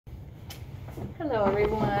Hello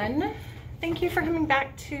everyone. Thank you for coming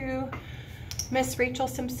back to Miss Rachel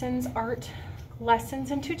Simpson's art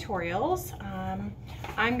lessons and tutorials.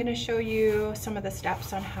 I'm going to show you some of the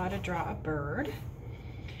steps on how to draw a bird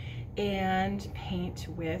and paint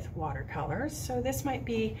with watercolors. So this might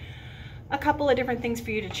be a couple of different things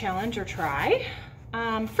for you to challenge or try.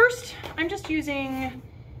 First, I'm just using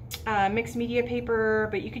mixed media paper,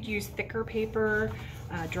 but you could use thicker paper.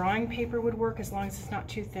 Drawing paper would work as long as it's not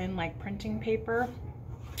too thin, like printing paper.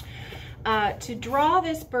 To draw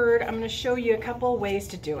this bird, I'm going to show you a couple ways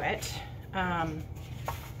to do it. The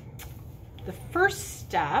first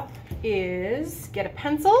step is get a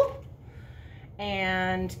pencil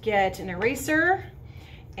and get an eraser,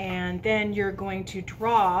 and then you're going to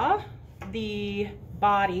draw the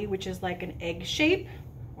body, which is like an egg shape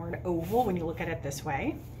or an oval when you look at it this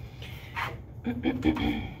way.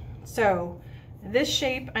 So this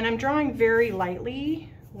shape, and I'm drawing very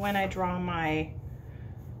lightly when I draw my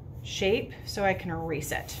shape so I can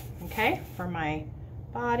erase it, okay, for my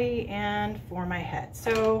body and for my head.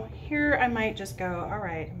 So here I might just go, all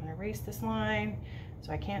right, I'm gonna erase this line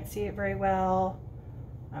so I can't see it very well.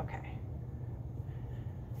 Okay.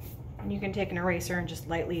 And you can take an eraser and just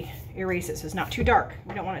lightly erase it so it's not too dark.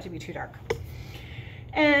 We don't want it to be too dark.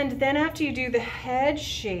 And then after you do the head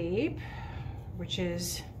shape, which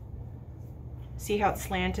is, see how it's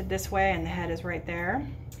slanted this way and the head is right there?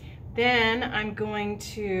 Then I'm going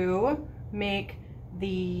to make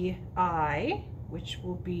the eye, which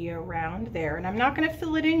will be around there. And I'm not going to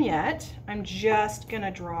fill it in yet. I'm just going to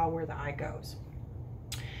draw where the eye goes.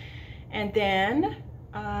 And then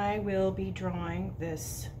I will be drawing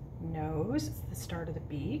this nose. It's the start of the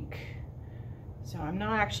beak. So I'm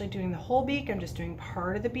not actually doing the whole beak. I'm just doing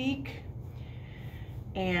part of the beak.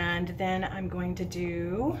 And then I'm going to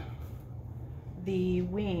do the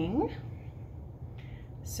wing.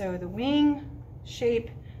 So the wing shape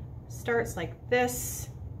starts like this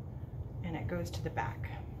and it goes to the back.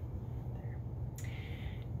 There.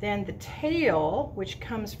 Then the tail, which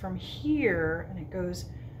comes from here and it goes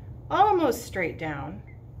almost straight down,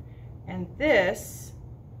 and this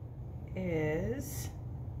is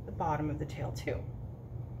the bottom of the tail too.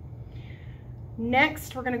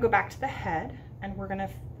 Next, we're going to go back to the head and we're going to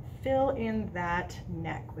fill in that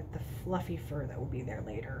neck with the fluffy fur that will be there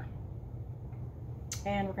later.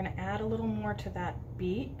 And we're going to add a little more to that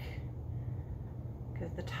beak,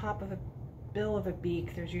 because the top of a bill of a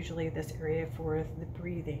beak, there's usually this area for the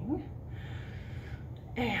breathing.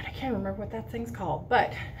 And I can't remember what that thing's called,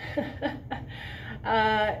 but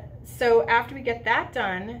so after we get that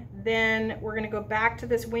done, then we're going to go back to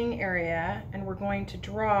this wing area and we're going to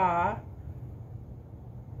draw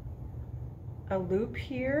a loop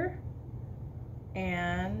here,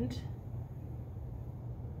 and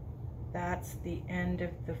that's the end of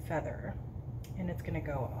the feather, and it's going to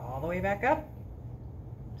go all the way back up,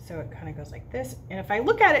 so it kind of goes like this. And if I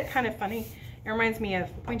look at it kind of funny, it reminds me of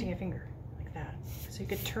pointing a finger like that, so you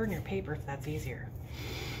could turn your paper if that's easier.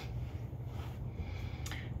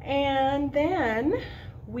 And then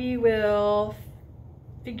we will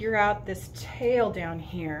figure out this tail down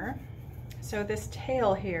here. So this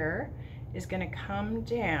tail here is going to come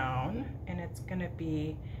down and it's going to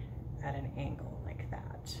be at an angle like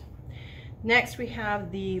that. Next we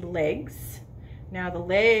have the legs. Now the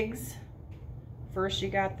legs, first you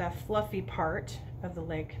got the fluffy part of the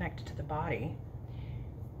leg connected to the body,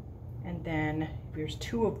 and then there's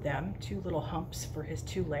two of them, two little humps for his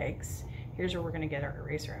two legs. Here's where we're going to get our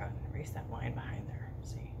eraser out and erase that line behind there.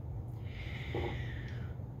 See?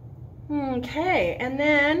 Okay, and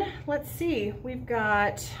then let's see, we've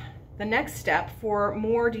got the next step for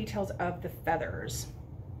more details of the feathers.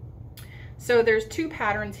 So there's two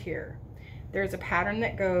patterns here. There's a pattern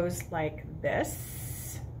that goes like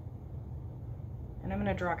this, and I'm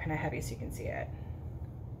going to draw kind of heavy so you can see it.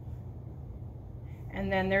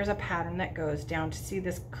 And then there's a pattern that goes down to, see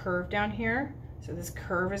this curve down here? So this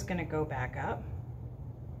curve is going to go back up.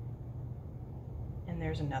 And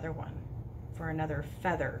there's another one for another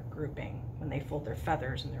feather grouping when they fold their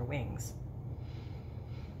feathers and their wings.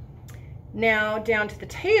 Now down to the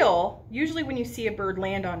tail, usually when you see a bird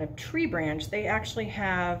land on a tree branch, they actually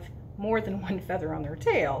have more than one feather on their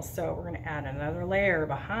tail. So we're going to add another layer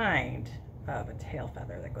behind of a tail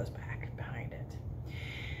feather that goes back behind it.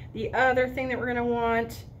 The other thing that we're going to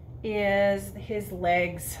want is his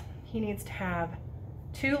legs. He needs to have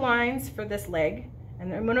two lines for this leg,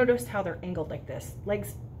 and I'm going to notice how they're angled like this.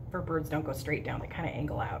 Legs for birds don't go straight down, they kind of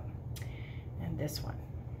angle out. And this one.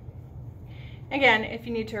 Again, if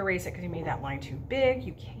you need to erase it because you made that line too big,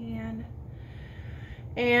 you can.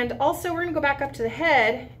 And also we're going to go back up to the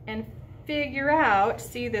head and figure out,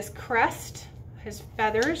 see this crest, his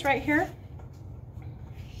feathers right here?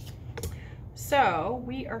 So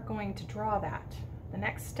we are going to draw that. The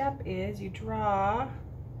next step is you draw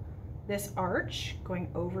this arch going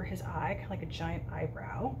over his eye, kind of like a giant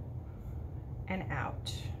eyebrow, and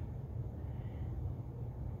out.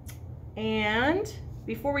 And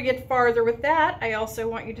before we get farther with that, I also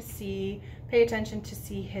want you to pay attention to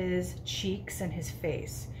see his cheeks and his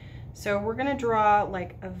face. So we're gonna draw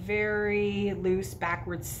like a very loose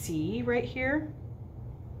backwards C right here.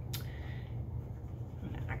 I'm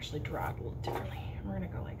gonna actually draw it a little differently. We're gonna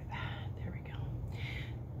go like that, there we go.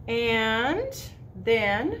 And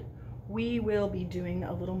then we will be doing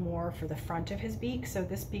a little more for the front of his beak. So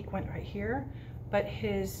this beak went right here, but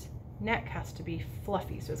his neck has to be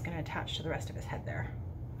fluffy, so it's gonna attach to the rest of his head there.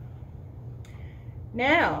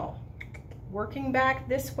 Now, working back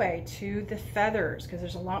this way to the feathers, because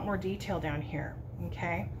there's a lot more detail down here,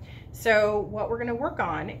 okay? So what we're gonna work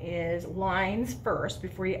on is lines first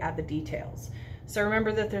before you add the details. So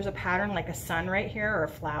remember that there's a pattern like a sun right here or a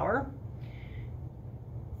flower.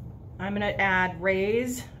 I'm gonna add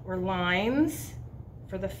rays or lines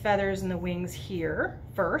for the feathers and the wings here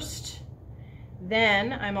first.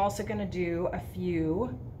 Then I'm also gonna do a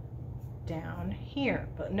few down here.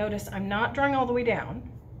 But notice I'm not drawing all the way down.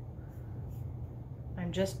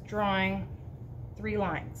 I'm just drawing 3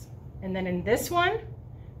 lines. And then in this one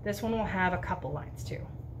will have a couple lines too.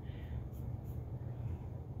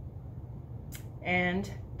 And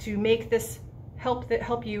to make this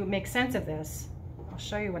help you make sense of this, I'll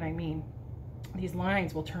show you what I mean. These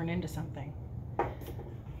lines will turn into something.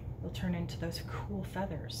 They'll turn into those cool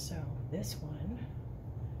feathers. So this one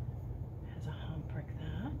has a hump like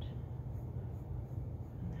that.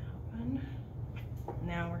 And that one.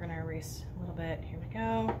 Now we're gonna erase a little bit. Here we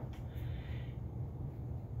go.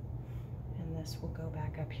 And this will go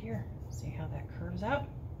back up here. See how that curves up?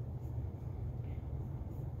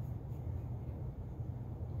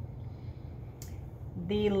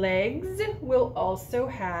 The legs will also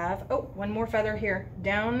have, oh, one more feather here.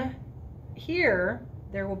 Down here,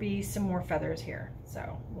 there will be some more feathers here.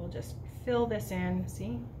 So we'll just fill this in,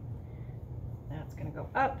 see? That's gonna go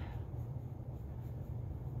up.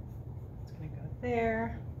 It's gonna go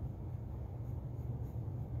there.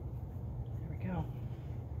 There we go.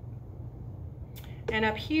 And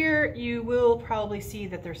up here, you will probably see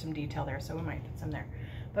that there's some detail there, so we might put some there.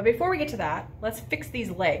 But before we get to that, let's fix these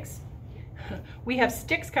legs. We have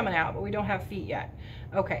sticks coming out, but we don't have feet yet.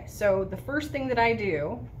 Okay, so the first thing that I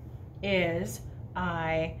do is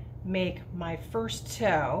I make my first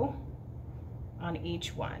toe on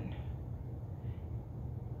each one.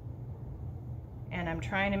 And I'm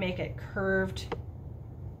trying to make it curved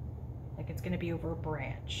like it's gonna be over a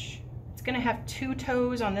branch. It's gonna have 2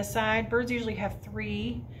 toes on this side. Birds usually have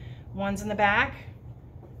 3. One's in the back,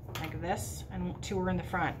 like this, and 2 are in the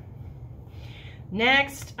front.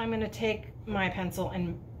 Next, I'm gonna take my pencil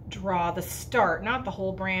and draw the start, not the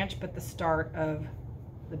whole branch, but the start of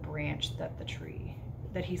the branch that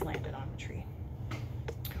he's landed on the tree.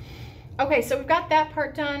 Okay, so we've got that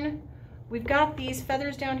part done. We've got these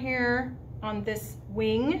feathers down here on this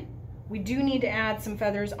wing. We do need to add some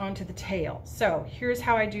feathers onto the tail. So here's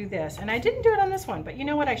how I do this. And I didn't do it on this one, but you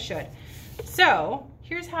know what, I should. So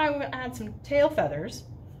here's how I will add some tail feathers.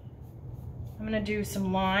 I'm gonna do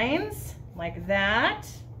some lines like that,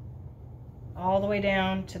 all the way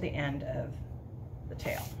down to the end of the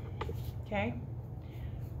tail, okay?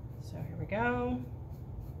 So here we go.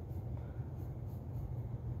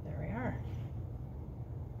 There we are.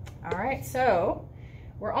 All right, so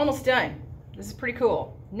we're almost done. This is pretty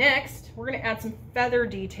cool. Next, we're gonna add some feather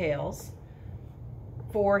details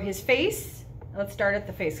for his face. Let's start at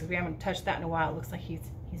the face because we haven't touched that in a while. It looks like he's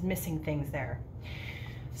missing things there.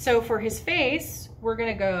 So for his face, we're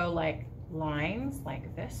gonna go like lines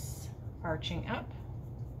like this, arching up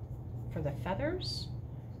for the feathers,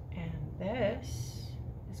 and this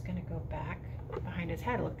is gonna go back behind his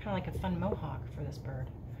head. It looks kind of like a fun mohawk for this bird.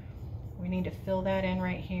 We need to fill that in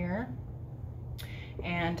right here,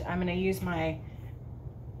 and I'm gonna use my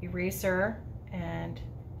eraser and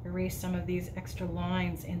erase some of these extra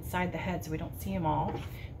lines inside the head so we don't see them all,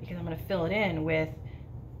 because I'm gonna fill it in with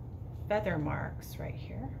feather marks right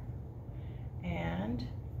here and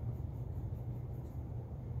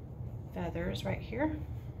feathers right here.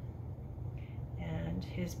 And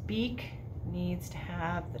his beak needs to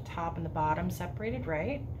have the top and the bottom separated,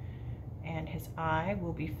 right? And his eye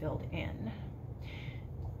will be filled in.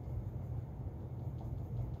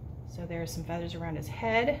 So there's some feathers around his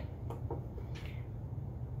head.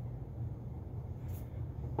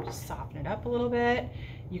 Just soften it up a little bit.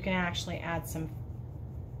 You can actually add some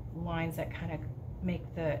lines that kind of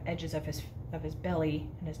make the edges of his belly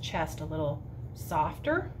and his chest a little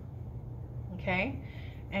softer. Okay,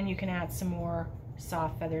 and you can add some more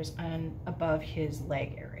soft feathers on above his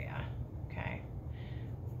leg area. Okay,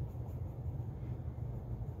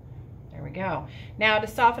 there we go. Now to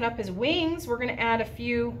soften up his wings, we're going to add a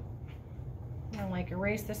few. I'm going to like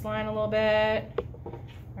erase this line a little bit,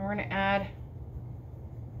 and we're going to add.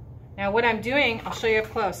 Now what I'm doing, I'll show you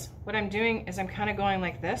up close. What I'm doing is I'm kind of going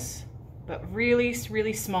like this, but really,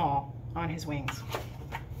 really small on his wings.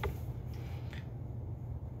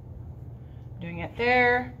 Doing it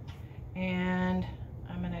there, and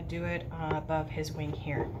I'm gonna do it above his wing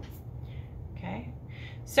here. Okay,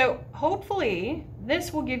 so hopefully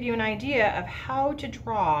this will give you an idea of how to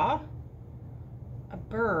draw a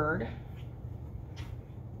bird,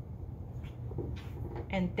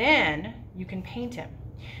 and then you can paint him.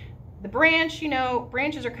 The branch, you know,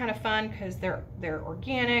 branches are kind of fun because they're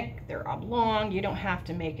organic, they're oblong. You don't have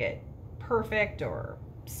to make it perfect or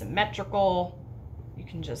symmetrical. You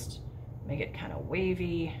can just make it kind of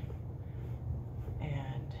wavy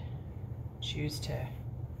and choose to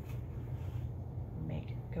make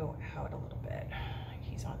it go out a little bit.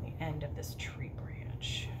 He's on the end of this tree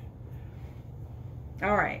branch.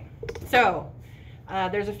 All right, so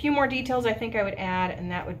there's a few more details I think I would add, and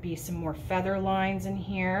that would be some more feather lines in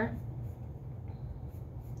here.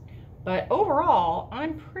 But overall,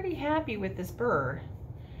 I'm pretty happy with this bird.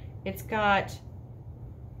 It's got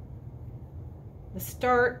the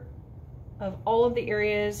start of all of the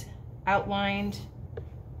areas outlined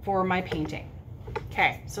for my painting.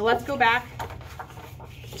 Okay, so let's go back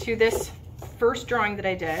to this first drawing that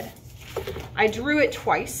I did. I drew it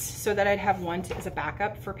twice so that I'd have one as a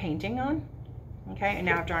backup for painting on. Okay, and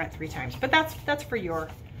now I've drawn it 3 times, but that's for your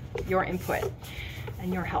input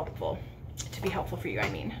and your helpful. To be helpful for you, I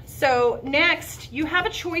mean. So next, you have a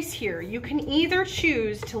choice here. You can either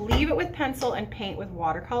choose to leave it with pencil and paint with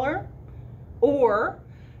watercolor, or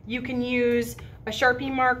you can use a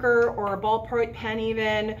Sharpie marker or a ballpoint pen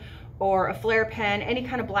even, or a Flair pen, any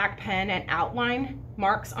kind of black pen, and outline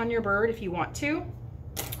marks on your bird if you want to.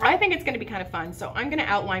 I think it's going to be kind of fun, so I'm going to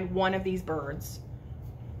outline one of these birds.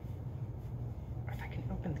 If I can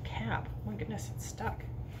open the cap. Oh my goodness, it's stuck.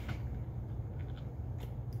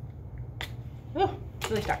 Oh, it's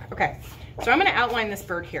really stuck. Okay, so I'm going to outline this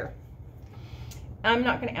bird here. I'm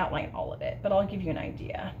not going to outline all of it, but I'll give you an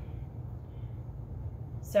idea.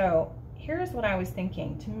 So here's what I was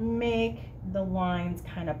thinking. To make the lines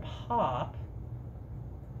kind of pop,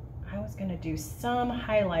 I was going to do some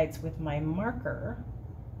highlights with my marker.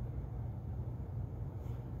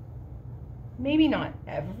 Maybe not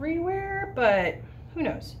everywhere, but who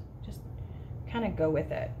knows? Just kind of go with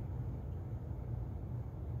it.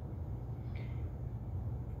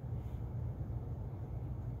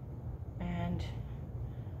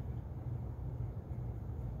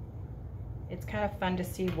 It's kind of fun to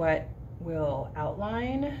see what will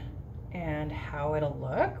outline and how it'll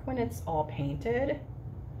look when it's all painted.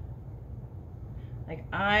 Like,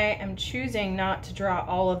 I am choosing not to draw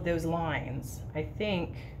all of those lines. I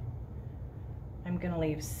think I'm gonna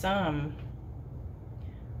leave some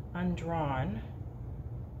undrawn.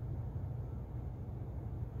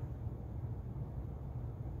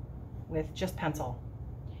 With just pencil,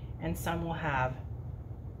 and some will have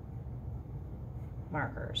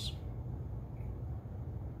markers.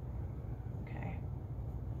 Okay.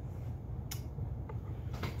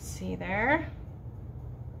 See there?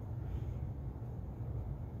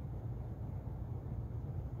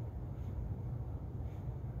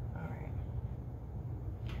 All right.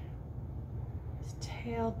 His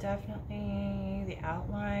tail, definitely the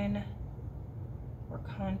outline or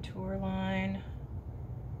contour line.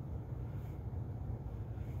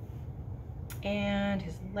 And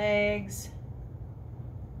his legs.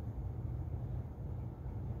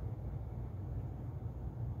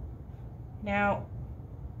 Now,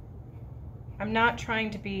 I'm not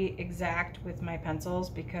trying to be exact with my pencils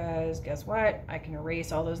because guess what? I can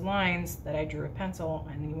erase all those lines that I drew with pencil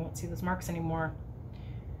and you won't see those marks anymore.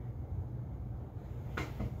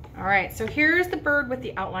 All right, so here's the bird with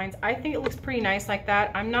the outlines. I think it looks pretty nice like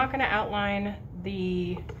that. I'm not gonna outline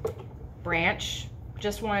the branch.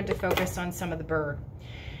 Just wanted to focus on some of the bird.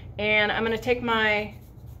 And I'm going to take my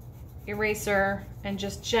eraser and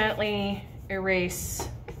just gently erase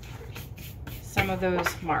some of those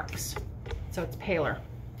marks so it's paler.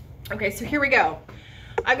 Okay, so here we go.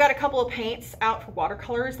 I've got a couple of paints out for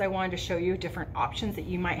watercolors that I wanted to show you different options that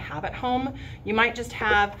you might have at home. You might just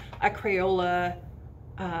have a Crayola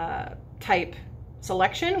type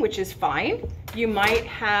selection, which is fine. You might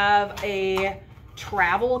have a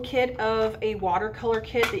travel kit of a watercolor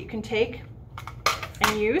kit that you can take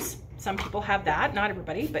and use. Some people have that, not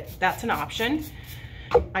everybody, but that's an option.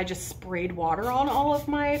 I just sprayed water on all of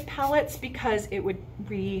my palettes because it would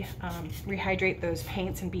rehydrate those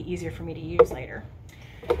paints and be easier for me to use later.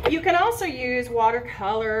 You can also use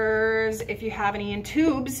watercolors if you have any in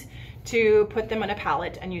tubes to put them on a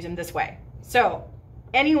palette and use them this way. So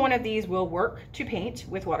any one of these will work to paint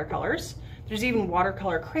with watercolors. There's even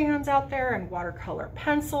watercolor crayons out there and watercolor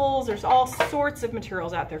pencils. There's all sorts of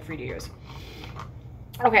materials out there for you to use.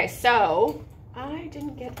 Okay, so I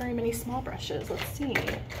didn't get very many small brushes. Let's see.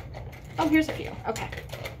 Oh, here's a few. Okay,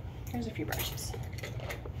 here's a few brushes.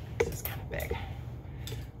 This is kind of big.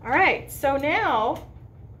 All right, so now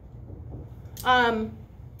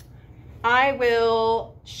I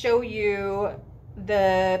will show you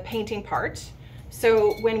the painting part.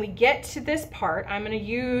 So when we get to this part, I'm going to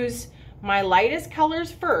use my lightest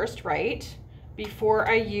colors first, right? Before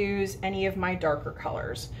I use any of my darker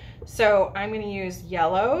colors. So I'm going to use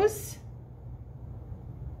yellows.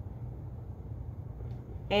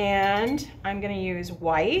 And I'm going to use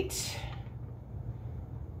white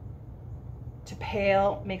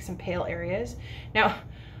to make some pale areas. Now,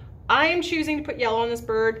 I am choosing to put yellow on this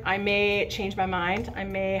bird. I may change my mind. I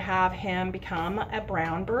may have him become a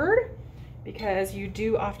brown bird because you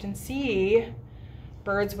do often see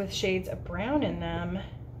birds with shades of brown in them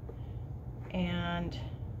and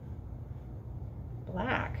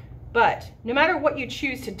black. But no matter what you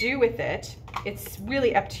choose to do with it, it's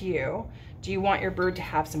really up to you. Do you want your bird to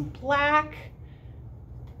have some black?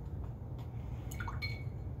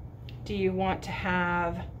 Do you want to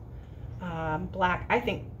have black? I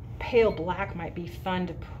think pale black might be fun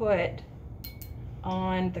to put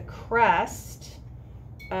on the crest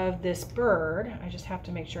of this bird. I just have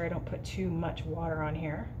to make sure I don't put too much water on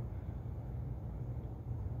here.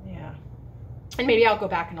 Yeah. And maybe I'll go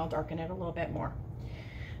back and I'll darken it a little bit more.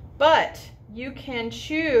 But you can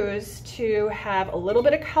choose to have a little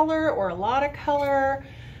bit of color or a lot of color.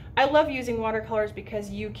 I love using watercolors because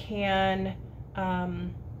you can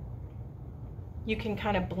kind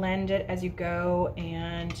of blend it as you go,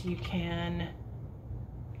 and you can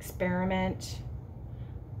experiment.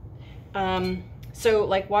 So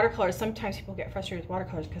like watercolors, sometimes people get frustrated with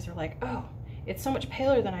watercolors because they're like, oh, it's so much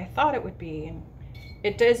paler than I thought it would be. And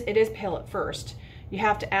it is pale at first. You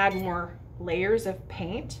have to add more layers of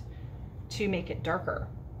paint to make it darker.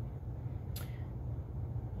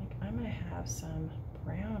 Like I'm gonna have some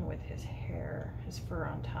brown with his hair, his fur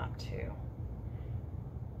on top too.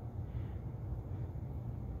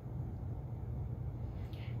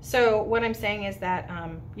 So what I'm saying is that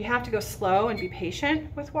you have to go slow and be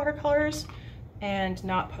patient with watercolors and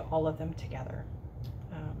not put all of them together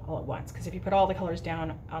all at once. Because if you put all the colors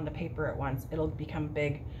down on the paper at once, it'll become a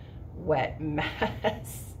big, wet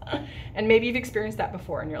mess. And maybe you've experienced that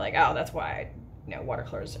before and you're like, oh, that's why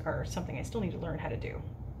watercolors are something I still need to learn how to do.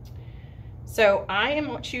 So I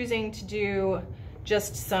am choosing to do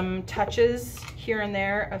just some touches here and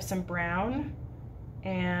there of some brown,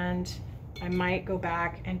 and I might go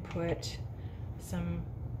back and put some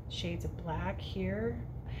shades of black here.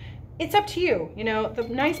 It's up to you. The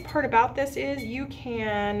nice part about this is you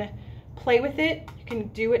can play with it. You can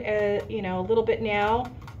do it a little bit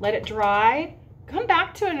now, let it dry, come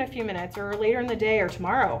back to it in a few minutes or later in the day or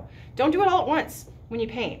tomorrow. Don't do it all at once when you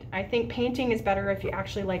paint. I think painting is better if you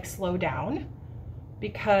actually slow down,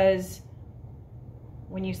 because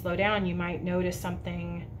when you slow down, you might notice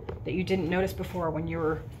something that you didn't notice before when you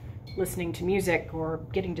were listening to music or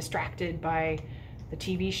getting distracted by the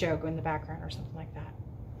TV show in the background or something like that.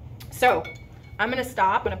 So I'm going to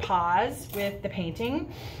stop, I'm going to pause with the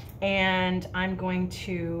painting, and I'm going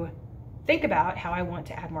to think about how I want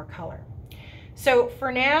to add more color. So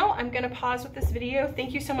for now, I'm going to pause with this video.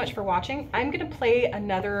 Thank you so much for watching. I'm going to play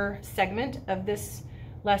another segment of this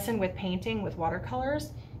lesson with painting with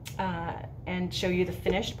watercolors and show you the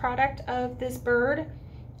finished product of this bird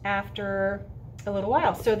after a little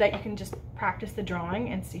while, so that you can just practice the drawing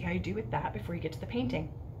and see how you do with that before you get to the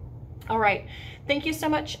painting. All right, thank you so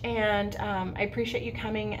much, and I appreciate you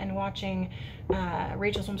coming and watching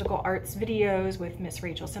Rachel's Whimsical Arts videos with Miss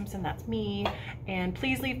Rachel Simpson. That's me. And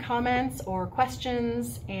please leave comments or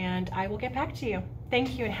questions, and I will get back to you.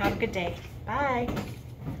 Thank you, and have a good day. Bye.